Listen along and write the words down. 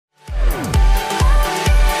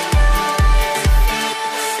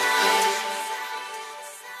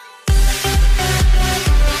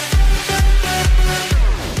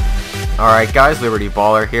Alright guys, Liberty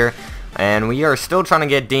Baller here, and we are still trying to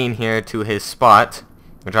get Dean here to his spot,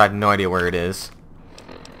 which I have no idea where it is.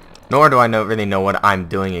 Nor do I really know what I'm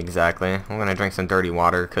doing exactly. I'm gonna drink some dirty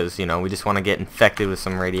water, because, you know, we just want to get infected with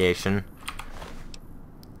some radiation.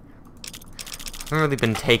 I haven't really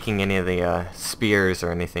been taking any of the spears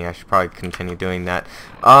or anything. I should probably continue doing that.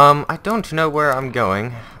 I don't know where I'm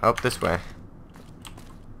going. Oh, this way.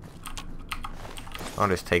 I'll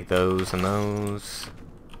just take those and those.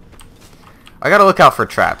 I gotta look out for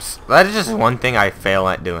traps. That is just one thing I fail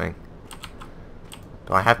at doing.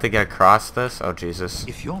 Do I have to get across this? Oh, Jesus.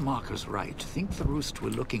 If your marker's right, think the roost we're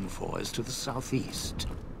looking for is to the southeast.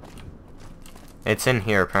 It's in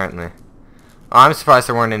here, apparently. Oh, I'm surprised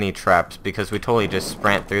there weren't any traps, because we totally just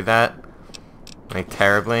sprint through that. Like,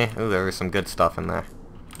 terribly. Ooh, there was some good stuff in there.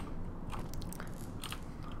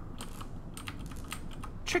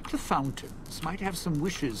 Check the fountains. Might have some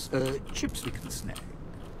chips we can snag.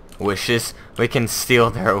 Wishes? We can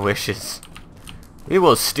steal their wishes. We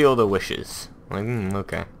will steal the wishes. Like,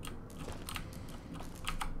 okay.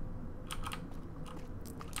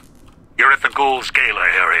 You're at the Ghoul's Gala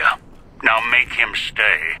area. Now make him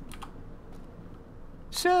stay.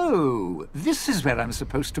 So, this is where I'm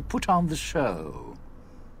supposed to put on the show.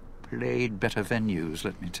 Played better venues,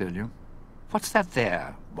 let me tell you. What's that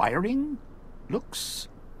there? Wiring? Looks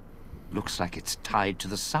like it's tied to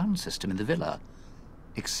the sound system in the villa.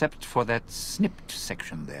 Except for that snipped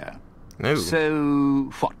section there. No.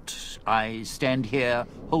 So, what? I stand here,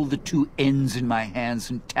 hold the two ends in my hands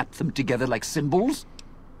and tap them together like cymbals?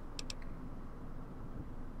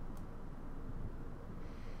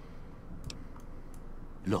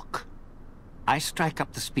 Look, I strike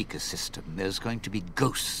up the speaker system. There's going to be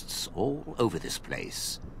ghosts all over this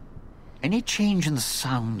place. Any change in the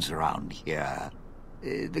sounds around here?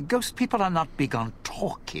 The ghost people are not big on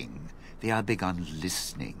talking. They are big on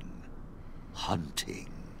listening, hunting,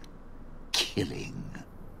 killing.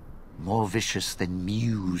 More vicious than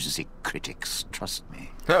music critics, trust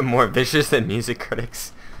me. More vicious than music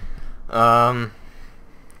critics. Alright,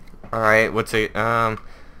 what's it,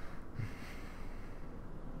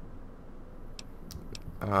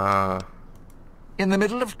 In the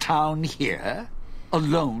middle of town here?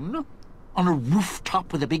 Alone? On a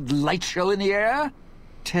rooftop with a big light show in the air?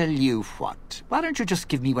 Tell you what, why don't you just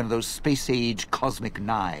give me one of those space-age cosmic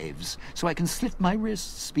knives so I can slit my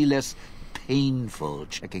wrists, be less painful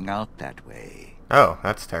checking out that way. Oh,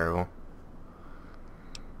 that's terrible.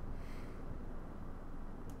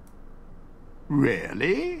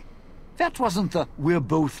 Really? That wasn't the we're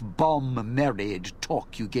both bomb married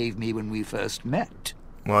talk you gave me when we first met.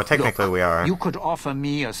 Well, technically Look, we are. You could offer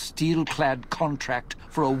me a steel-clad contract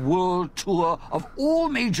for a world tour of all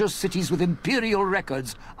major cities with imperial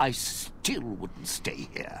records. I still wouldn't stay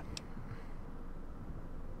here.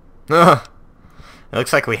 It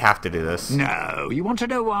looks like we have to do this. No, you want to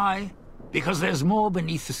know why? Because there's more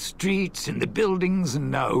beneath the streets, in the buildings,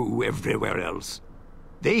 and everywhere else.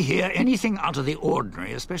 They hear anything out of the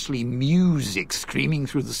ordinary, especially music screaming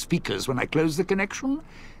through the speakers when I close the connection.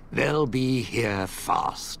 They'll be here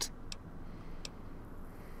fast.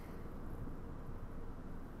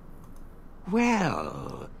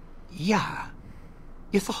 Well, yeah.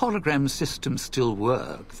 If the hologram system still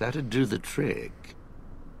worked, that'd do the trick.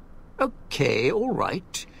 Okay, all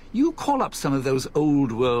right. You call up some of those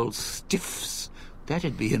old world stiffs.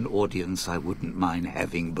 That'd be an audience I wouldn't mind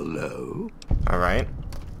having below. All right.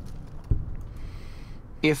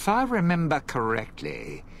 If I remember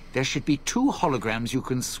correctly, there should be 2 holograms you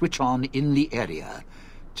can switch on in the area.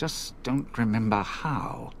 Just don't remember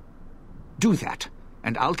how. Do that,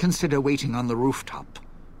 and I'll consider waiting on the rooftop.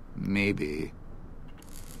 Maybe.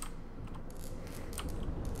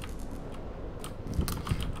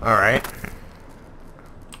 Alright.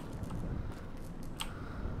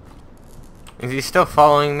 Is he still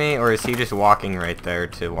following me, or is he just walking right there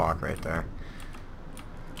to walk right there?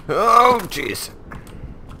 Oh, jeez.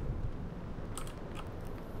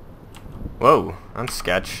 Whoa, that's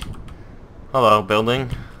sketch. Hello, building.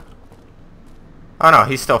 Oh no,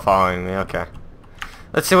 he's still following me, okay.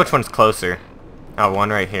 Let's see which one's closer. Oh, one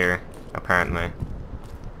right here, apparently.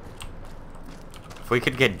 If we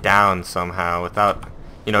could get down somehow without,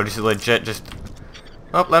 you know, just legit just...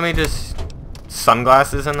 Oh, let me just...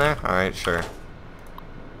 Sunglasses in there? Alright, sure.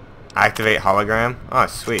 Activate hologram? Oh,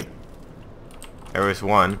 sweet. There was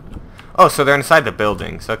one. Oh, so they're inside the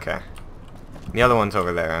buildings, okay. The other one's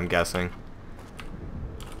over there, I'm guessing.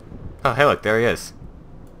 Oh, hey, look, there he is.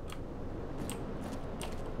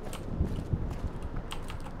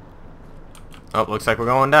 Oh, looks like we're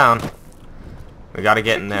going down. We gotta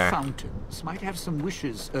get in there. Fountains might have some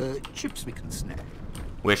chips we can snag.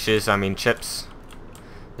 wishes, I mean chips.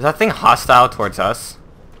 Is that thing hostile towards us?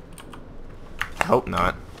 I hope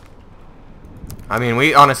not. I mean,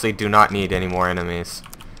 we honestly do not need any more enemies.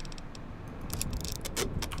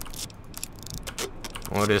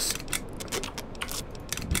 We'll just...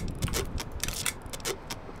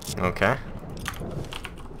 Okay.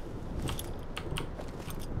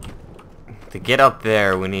 To get up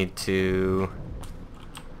there, we need to...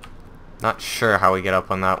 Not sure how we get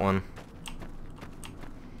up on that one.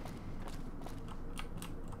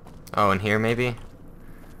 Oh, in here maybe?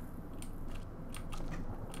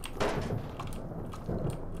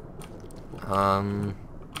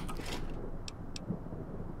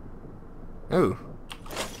 Ooh.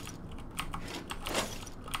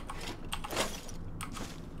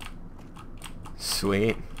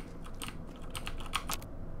 Sweet.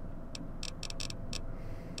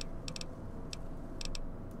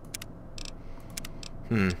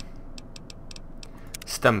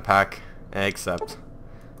 Stem pack, except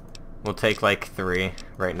we'll take like 3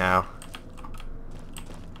 right now.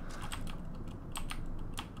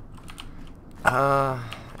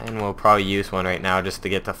 And we'll probably use one right now just to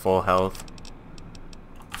get to full health.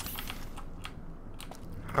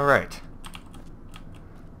 Alright.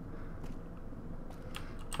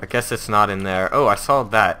 I guess it's not in there. Oh, I saw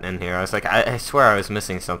that in here. I was like, I swear I was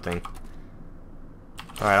missing something.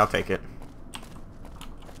 Alright, I'll take it.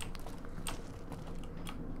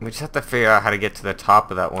 We just have to figure out how to get to the top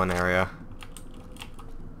of that one area.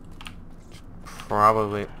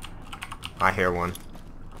 Probably... I hear one.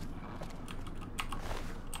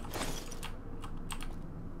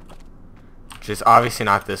 Which is obviously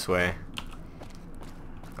not this way.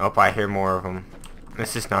 Oh, I hear more of them.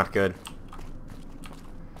 This is not good.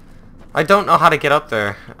 I don't know how to get up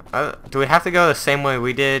there. Do we have to go the same way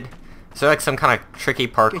we did? Is there like some kind of tricky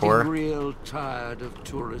parkour? Getting real tired of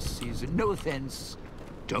tourist season. No offense.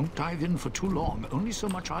 Don't dive in for too long. Only so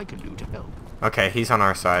much I can do to help. Okay, he's on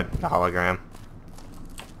our side. The hologram.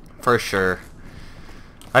 For sure.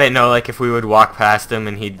 I didn't know like if we would walk past him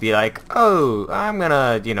and he'd be like, oh, I'm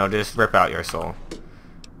gonna, you know, just rip out your soul.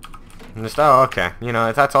 And just, oh, okay. You know,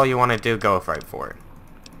 if that's all you want to do, go right for it.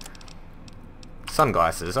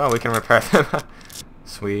 Sunglasses. Oh, we can repair them.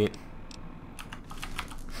 Sweet.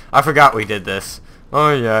 I forgot we did this.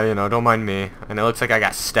 Oh yeah, you know, don't mind me. And it looks like I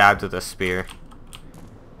got stabbed with a spear.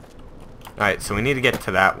 Alright, so we need to get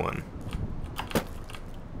to that one.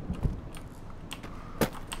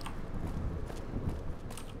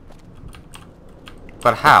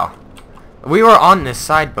 But how? We were on this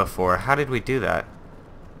side before. How did we do that?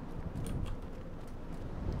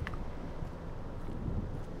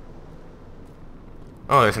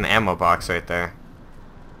 Oh, there's an ammo box right there.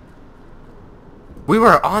 We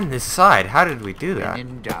were on this side. How did we do that? When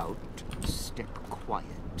in doubt, step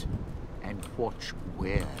quiet and watch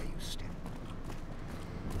where you step.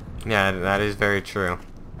 Yeah, that is very true.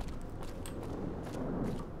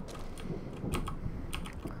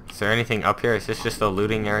 Is there anything up here? Is this just a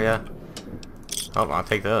looting area? Oh, I'll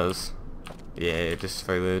take those. Yeah, just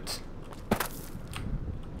for loot.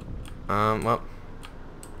 Well.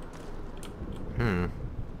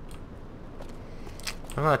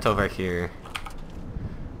 What about over here?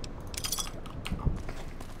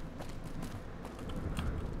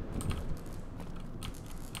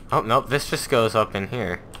 Oh, nope, this just goes up in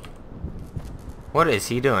here. What is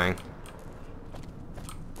he doing?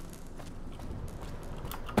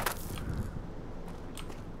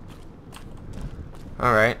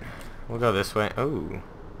 Alright, we'll go this way. Oh.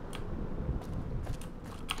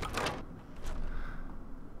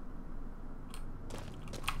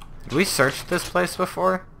 Did we search this place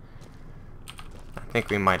before? I think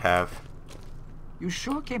we might have. You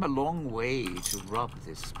sure came a long way to rob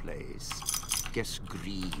this place. Guess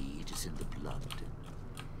greed is in the blood.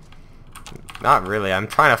 Not really. I'm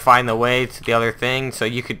trying to find the way to the other thing so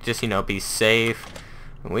you could just, you know, be safe.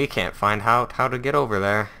 We can't find how to get over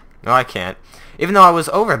there. No, I can't. Even though I was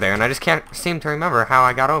over there, and I just can't seem to remember how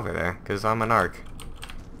I got over there, because I'm an arc.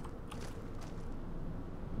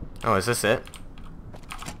 Oh, is this it?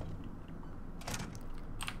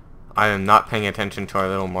 I am not paying attention to our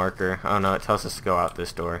little marker. Oh no, it tells us to go out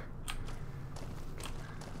this door.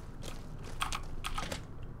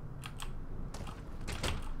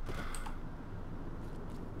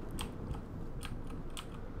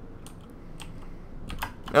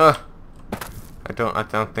 Ugh. I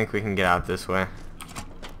don't think we can get out this way.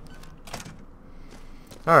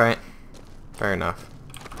 Alright. Fair enough.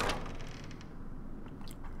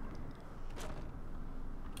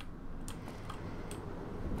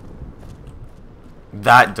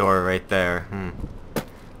 That door right there.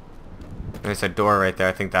 There's a door right there.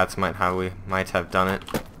 I think that's how we might have done it.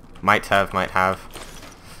 Might have.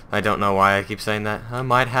 I don't know why I keep saying that.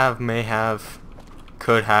 Might have, may have,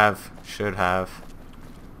 could have, should have.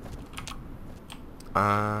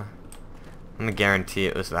 I'm gonna guarantee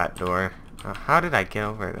it was that door. How did I get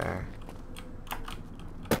over there?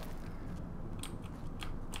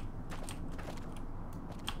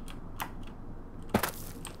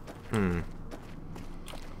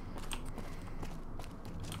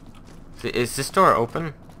 Is this door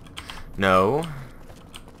open? No.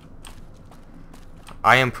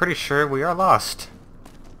 I am pretty sure we are lost.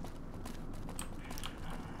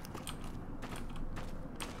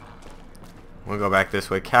 We'll go back this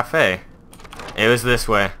way. Cafe. It was this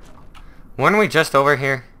way. Weren't we just over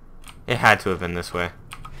here? It had to have been this way.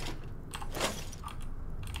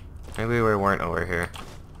 Maybe we weren't over here.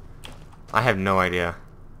 I have no idea.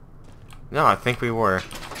 No, I think we were.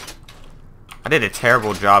 I did a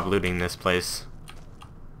terrible job looting this place.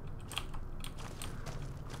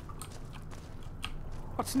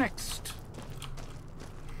 What's next?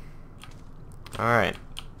 Alright.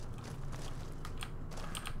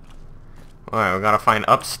 Alright, we gotta find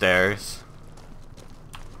upstairs.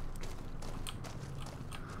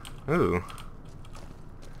 Ooh.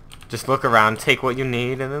 Just look around, take what you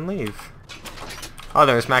need, and then leave. Oh,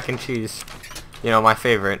 there's mac and cheese. You know, my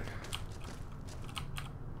favorite.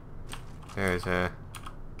 There's a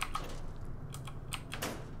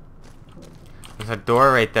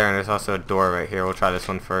door right there, and there's also a door right here. We'll try this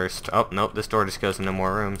one first. Oh, nope, this door just goes into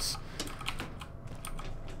more rooms.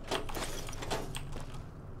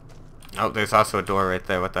 Oh, there's also a door right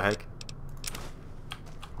there. What the heck?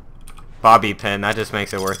 Bobby pin. That just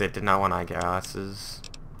makes it worth it. Did not want eyeglasses.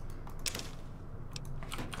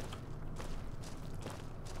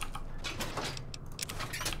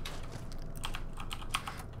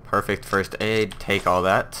 Perfect first aid. Take all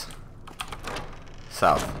that.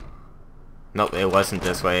 South. Nope, it wasn't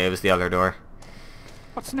this way. It was the other door.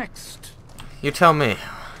 What's next? You tell me.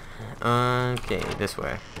 Okay, this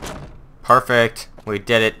way. Perfect. We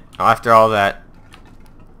did it. After all that.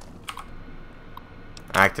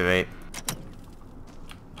 Activate.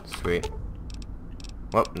 Sweet.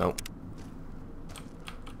 Whoop, nope.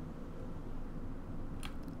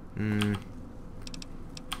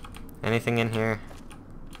 Anything in here?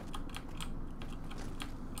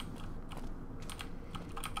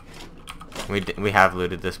 We have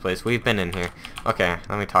looted this place. We've been in here. Okay,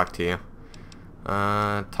 let me talk to you.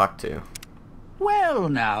 Talk to. Well,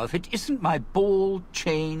 now, if it isn't my ball,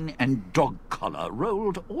 chain, and dog collar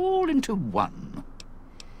rolled all into one.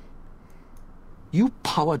 You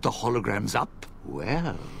powered the holograms up?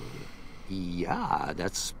 Well, yeah,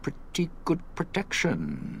 that's pretty good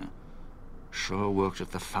protection. Sure worked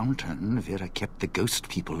at the fountain. Vera kept the ghost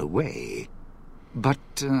people away.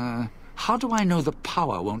 But, how do I know the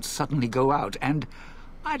power won't suddenly go out? And,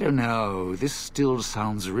 I don't know, this still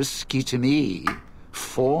sounds risky to me.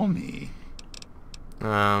 For me.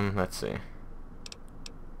 Let's see.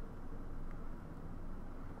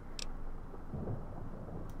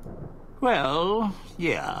 Well,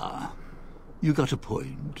 yeah. You got a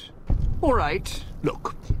point. All right,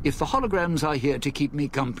 look, if the holograms are here to keep me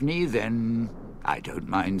company, then I don't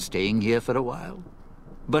mind staying here for a while.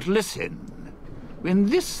 But listen, when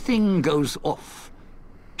this thing goes off,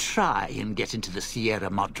 try and get into the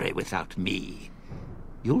Sierra Madre without me.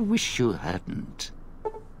 You'll wish you hadn't.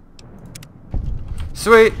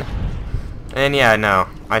 Sweet! And yeah, no.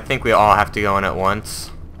 I think we all have to go in at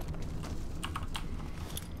once.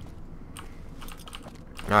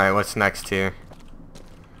 Alright, what's next here?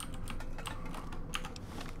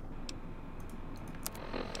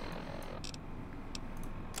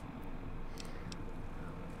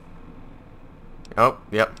 Oh,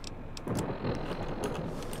 yep.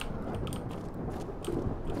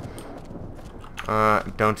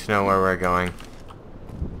 Don't know where we're going.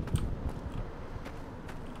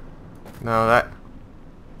 No, that...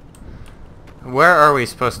 Where are we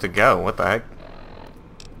supposed to go? What the heck?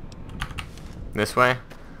 This way?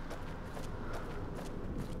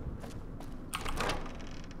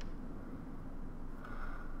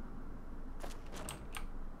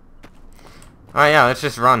 Oh yeah, let's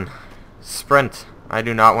just run. Sprint. I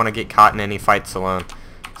do not want to get caught in any fights alone.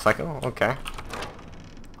 It's like, oh, okay.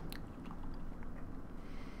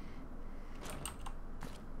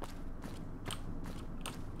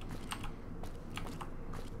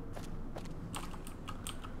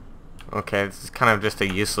 Okay, this is kind of just a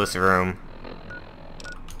useless room.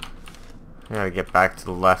 I gotta get back to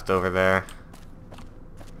the left over there.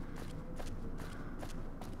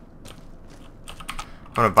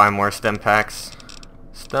 I want to buy more stem packs.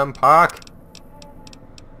 Stem pack!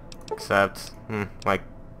 Except, like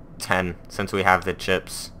 10, since we have the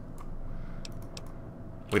chips.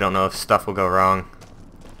 We don't know if stuff will go wrong.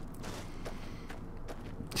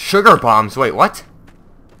 Sugar bombs! Wait, what?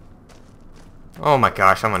 Oh my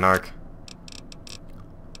gosh, I'm a narc.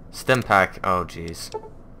 Stim pack. Oh jeez.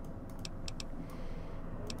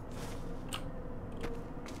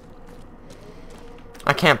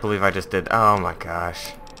 I can't believe I just did. Oh my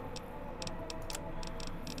gosh.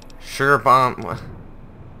 Sugar bomb.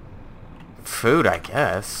 Food, I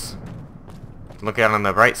guess. Look out on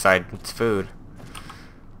the bright side. It's food.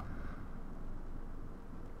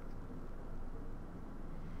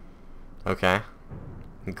 Okay.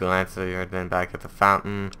 Glance at your then back at the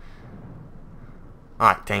fountain.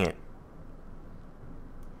 Ah, dang it.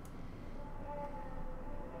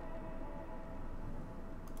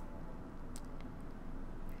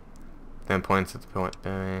 Then points at the point.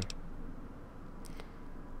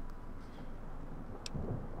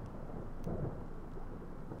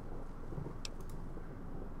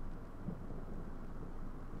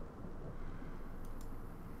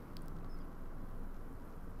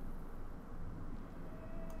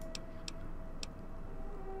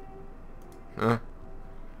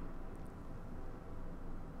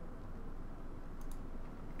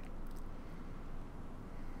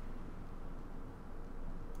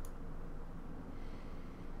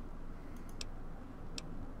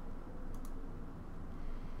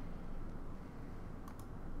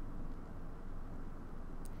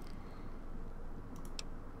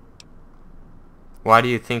 Why do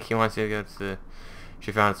you think he wants you to go to...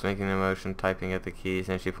 She found us making a motion, typing at the keys,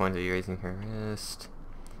 and she points at you raising her wrist.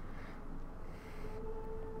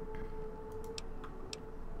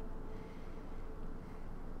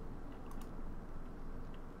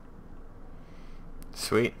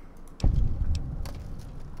 Sweet.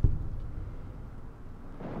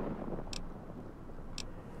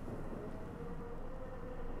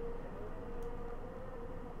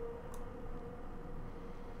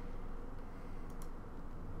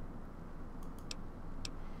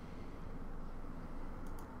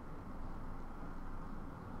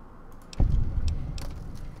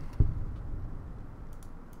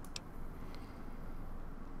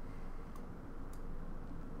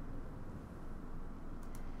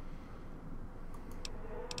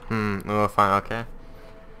 Oh, fine, okay.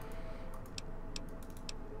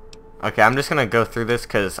 Okay, I'm just gonna go through this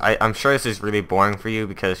because I'm sure this is really boring for you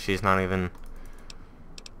because she's not even...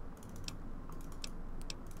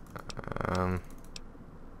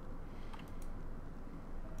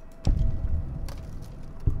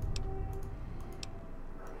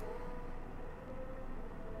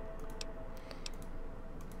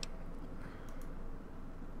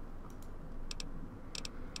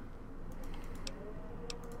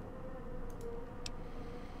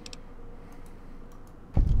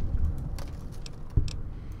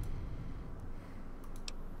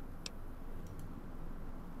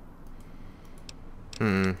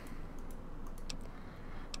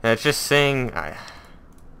 Yeah, it's just saying...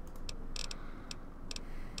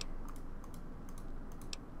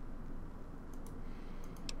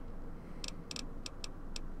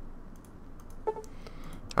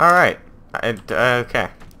 Alright. Okay.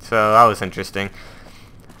 So, that was interesting.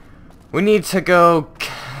 We need to go...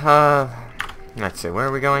 let's see, where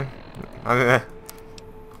are we going?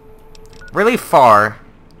 Really far.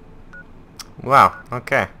 Wow,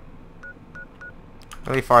 okay.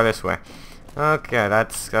 Really far this way. Okay,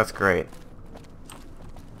 that's great.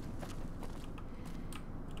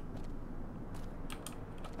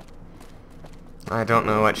 I don't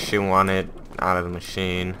know what she wanted out of the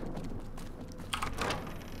machine.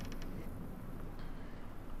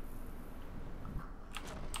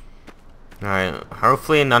 Alright,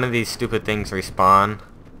 hopefully none of these stupid things respawn.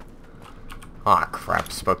 Aw,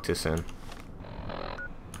 crap, spoke too soon.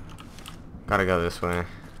 Gotta go this way.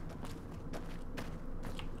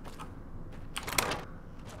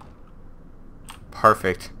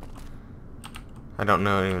 Perfect. I don't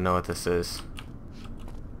even know what this is.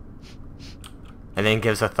 And then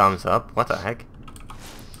gives a thumbs up. What the heck?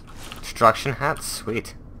 Construction hat?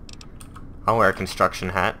 Sweet. I'll wear a construction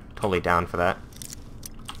hat. Totally down for that.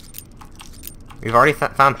 We've already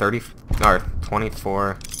found 30 or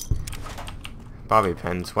 24 bobby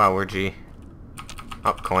pins. Wow, we're G.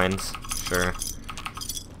 Oh, coins. Sure.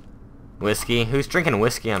 Whiskey. Who's drinking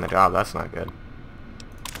whiskey on the job? That's not good.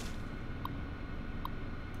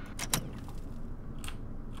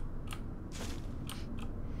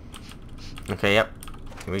 Okay, yep.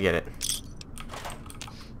 We get it.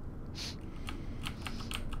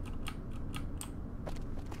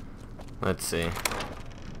 Let's see.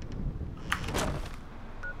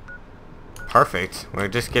 Perfect. We're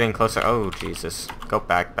just getting closer. Oh, Jesus. Go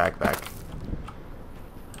back, back, back.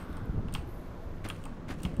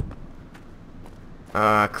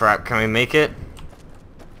 Crap. Can we make it?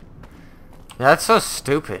 That's so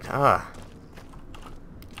stupid.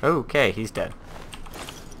 Okay, he's dead.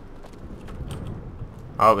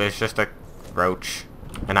 Oh, it's just a roach.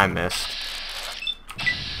 And I missed.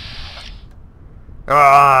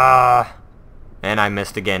 And I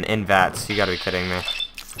missed again. In vats. You gotta be kidding me.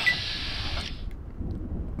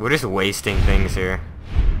 We're just wasting things here.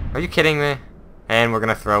 Are you kidding me? And we're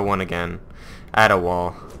gonna throw one again. At a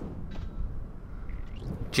wall.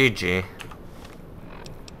 GG.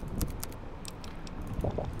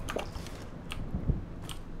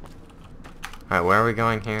 Alright, where are we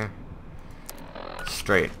going here?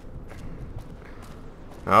 Straight.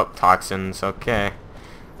 Oh, toxins. Okay.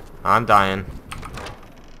 I'm dying.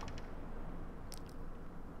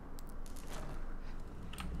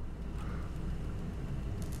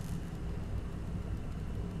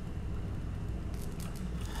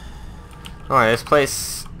 Alright, this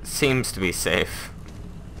place seems to be safe.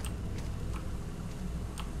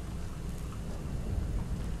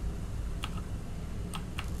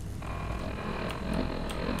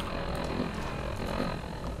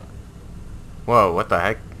 Whoa, what the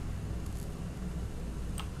heck?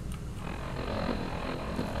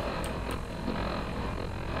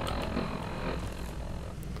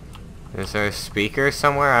 Is there a speaker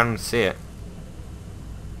somewhere? I don't see it.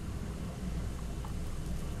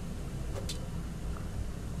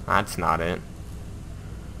 That's not it.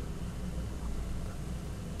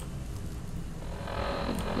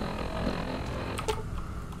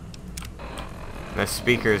 The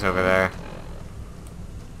speaker's over there.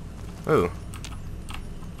 Ooh.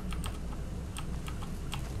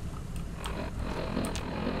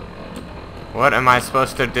 What am I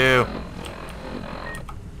supposed to do?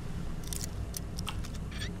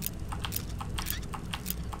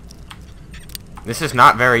 This is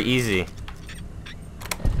not very easy.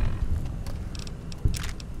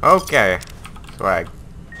 Okay. Swag.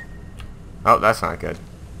 Oh, that's not good.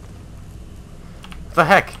 What the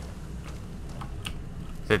heck?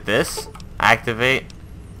 Is it this? Activate.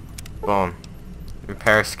 Boom.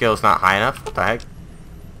 Repair skill's not high enough? What the heck?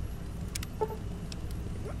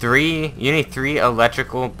 You need 3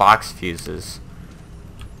 electrical box fuses.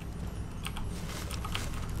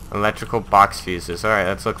 Electrical box fuses. Alright,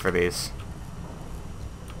 let's look for these.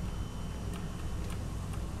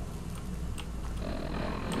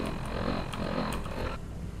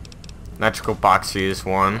 Electrical box fuse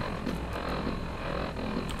 1.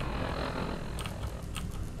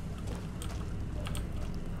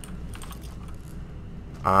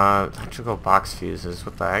 Electrical box fuses.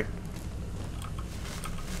 What the heck?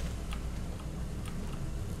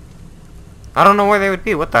 I don't know where they would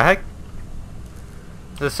be. What the heck?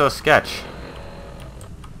 This is so sketch.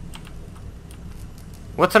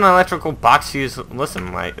 What's an electrical box fuse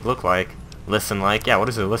look like? Listen like? Yeah, what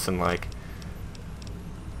does it listen like?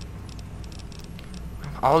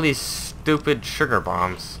 All these stupid sugar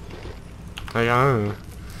bombs. Like, oh.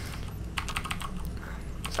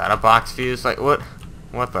 Is that a box fuse? Like, what?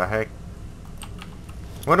 What the heck?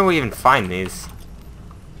 Where do we even find these?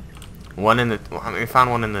 We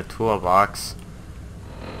found one in the toolbox.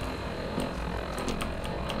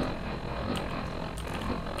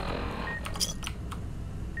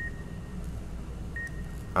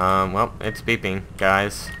 Well, it's beeping,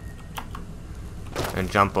 guys.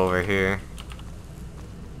 And jump over here.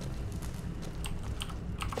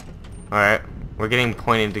 Alright, we're getting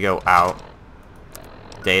pointed to go out.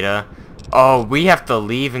 Data. Oh, we have to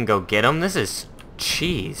leave and go get them? This is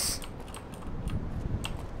cheese.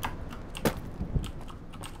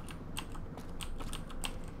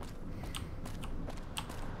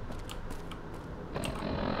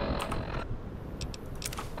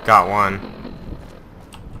 Got one.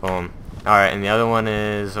 Boom. Alright, and the other one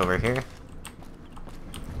is over here.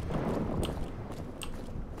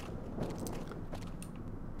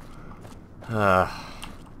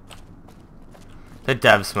 The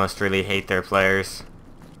devs must really hate their players.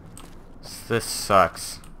 This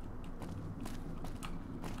sucks.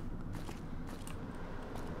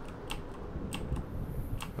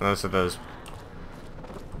 Those are those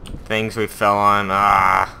things we fell on. We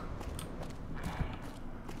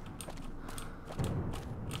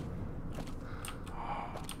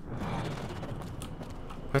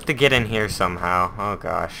have to get in here somehow. Oh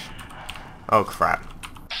gosh. Oh crap.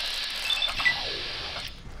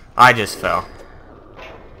 I just fell.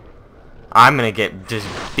 I'm gonna get just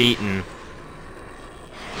beaten.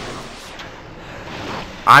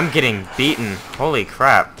 I'm getting beaten. Holy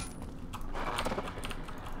crap.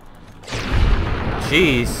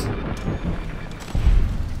 jeez.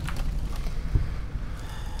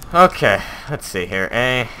 Okay, let's see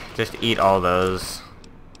here. Just eat all those.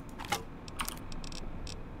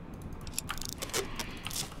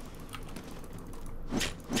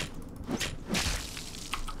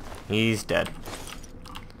 He's dead.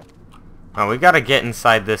 Oh, we gotta get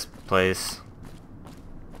inside this place.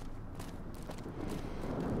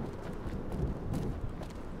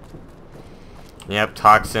 Yep,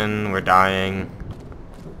 toxin, we're dying.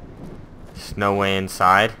 There's no way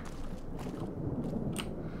inside.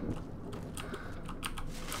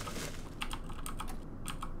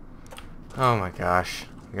 Oh my gosh.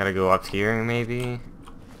 We gotta go up here, maybe?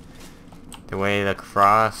 The way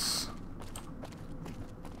across.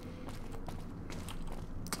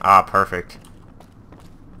 Ah, perfect.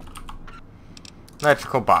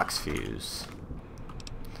 Electrical box fuse.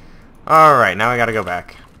 Alright, now we gotta go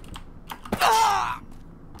back.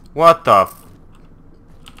 What the f...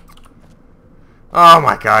 Oh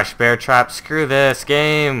my gosh, bear trap. Screw this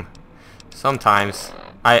game. Sometimes.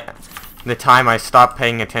 The time I stop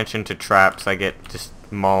paying attention to traps, I get just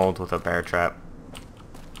mauled with a bear trap.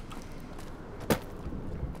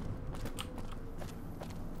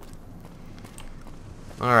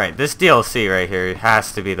 Alright, this DLC right here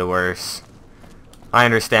has to be the worst. I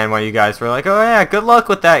understand why you guys were like, oh yeah, good luck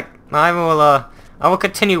with that. I will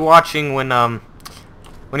continue watching when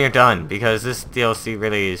you're done, because this DLC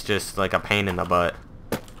really is just like a pain in the butt.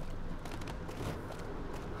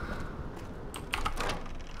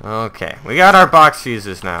 Okay, we got our box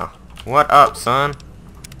fuses now. What up, son?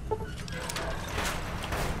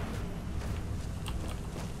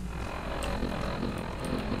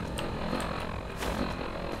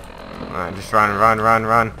 Alright, just run, run, run,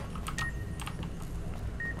 run.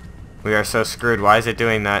 We are so screwed. Why is it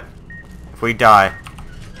doing that? If we die,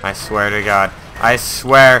 I swear to God. I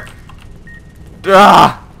swear.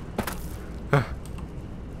 Ah!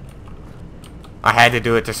 I had to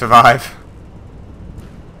do it to survive.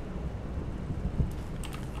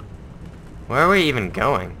 Where are we even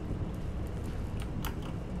going?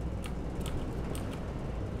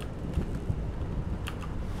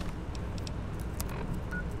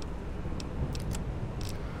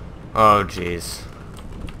 Oh, jeez.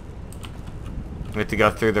 We have to go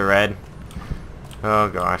through the red. Oh,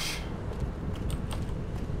 gosh.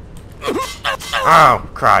 Oh,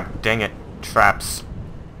 crud. Dang it. Traps.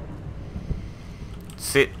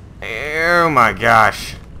 See. Oh, my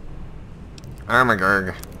gosh.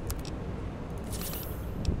 Armagurg.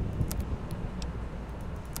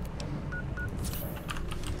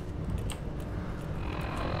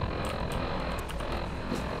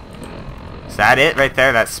 Is that it right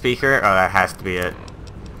there? That speaker? Oh, that has to be it.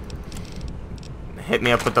 Hit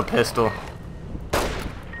me up with the pistol.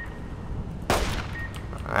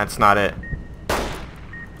 That's not it.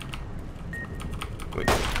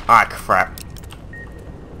 Ah, crap.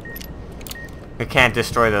 We can't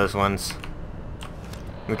destroy those ones.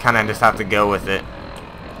 We kind of just have to go with it.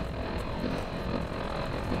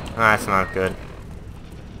 That's not good.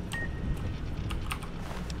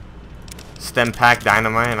 Stem pack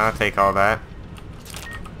dynamite, I'll take all that.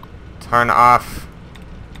 Turn off.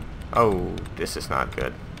 Oh, this is not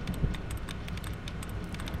good.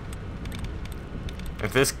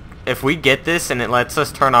 If we get this and it lets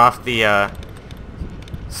us turn off the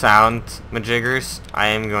sound majiggers, I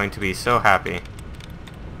am going to be so happy.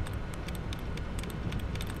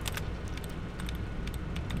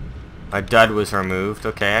 A dud was removed.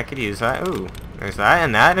 Okay, I could use that. Ooh, there's that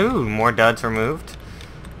and that. Ooh, more duds removed.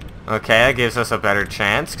 Okay, that gives us a better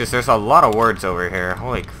chance, because there's a lot of words over here.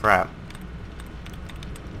 Holy crap.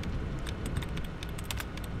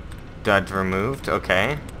 Dud removed.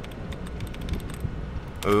 Okay.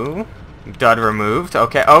 Ooh. Dud removed.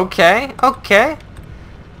 Okay, okay, okay.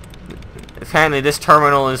 Apparently this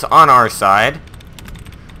terminal is on our side.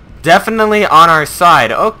 Definitely on our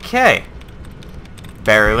side. Okay.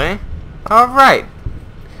 Barely. Alright.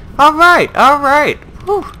 Alright, alright.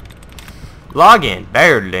 Whew. Login.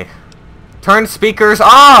 Barely. Turn speakers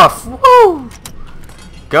off. Woo!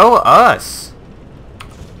 Go us.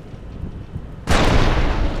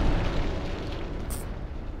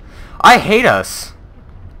 I hate us.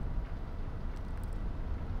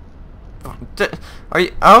 Are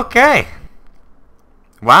you okay?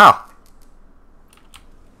 Wow.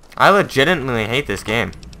 I legitimately hate this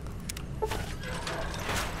game.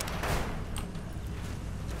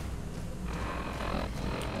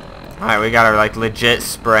 Alright, we gotta like legit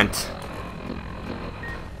sprint.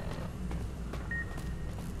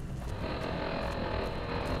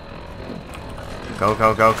 Go,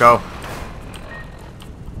 go, go, go.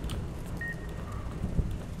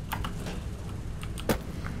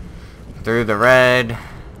 Through the red.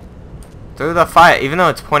 Through the fire. Even though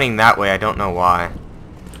it's pointing that way, I don't know why.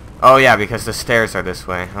 Oh yeah, because the stairs are this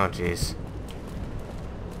way. Oh jeez.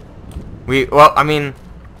 Well, I mean,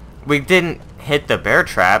 we didn't hit the bear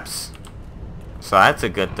traps, so that's a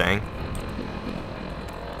good thing.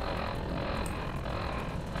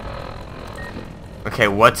 Okay,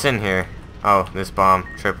 what's in here? Oh, this bomb.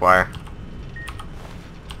 Tripwire.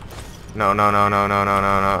 No, no, no, no, no, no,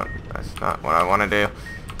 no, no. That's not what I want to do.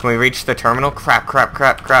 Can we reach the terminal? Crap, crap,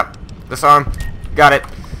 crap, crap. Disarm. Got it.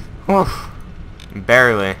 Oof.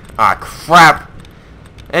 Barely. Ah, crap.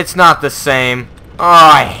 It's not the same. Oh,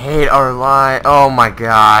 I hate our line. Oh my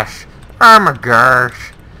gosh. Oh my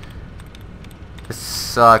gosh. This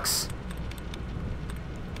sucks.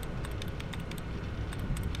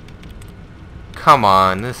 Come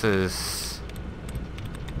on, this is...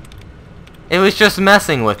 It was just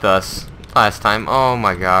messing with us last time. Oh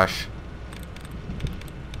my gosh.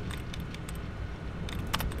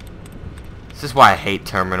 This is why I hate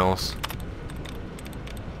terminals.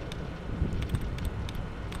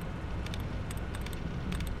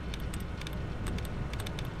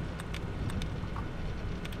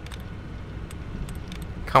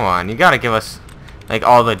 Come on, you gotta give us like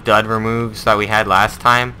all the dud removes that we had last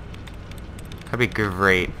time. That'd be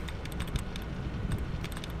great.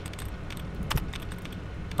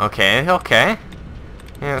 Okay, okay.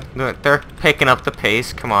 Yeah, they're picking up the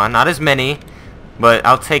pace. Come on, not as many, but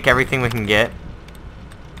I'll take everything we can get.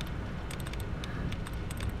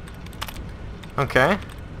 Okay.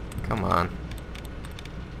 Come on.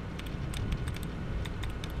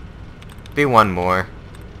 Be one more.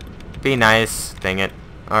 Be nice. Dang it.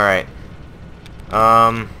 Alright.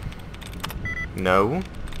 No.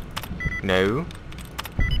 No.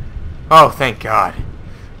 Oh, thank God.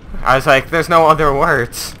 I was like, there's no other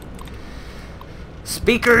words.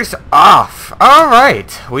 Speakers off.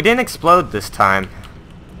 Alright. We didn't explode this time.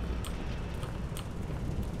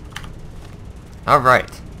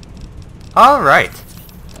 Alright. Alright.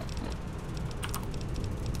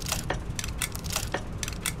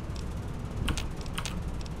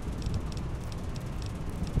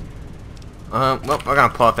 Well, we're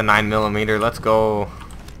gonna pull out the 9mm. Let's go.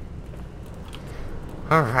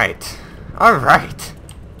 Alright. Alright.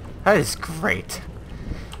 That is great.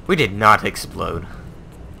 We did not explode.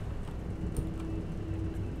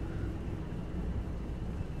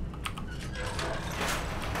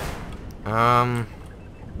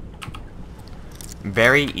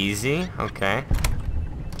 Very easy. Okay.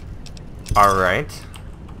 Alright.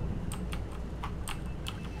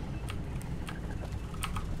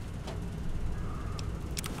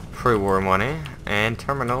 Pre-war money and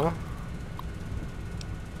terminal.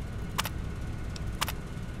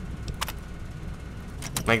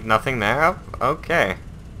 Like nothing there? Oh, okay.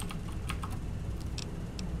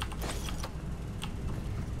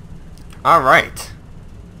 Alright.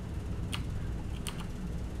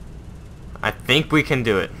 I think we can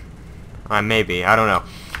do it. Maybe. I don't know.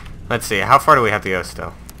 Let's see. How far do we have to go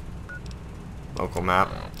still? Local map.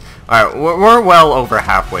 Alright, we're well over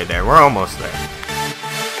halfway there. We're almost there.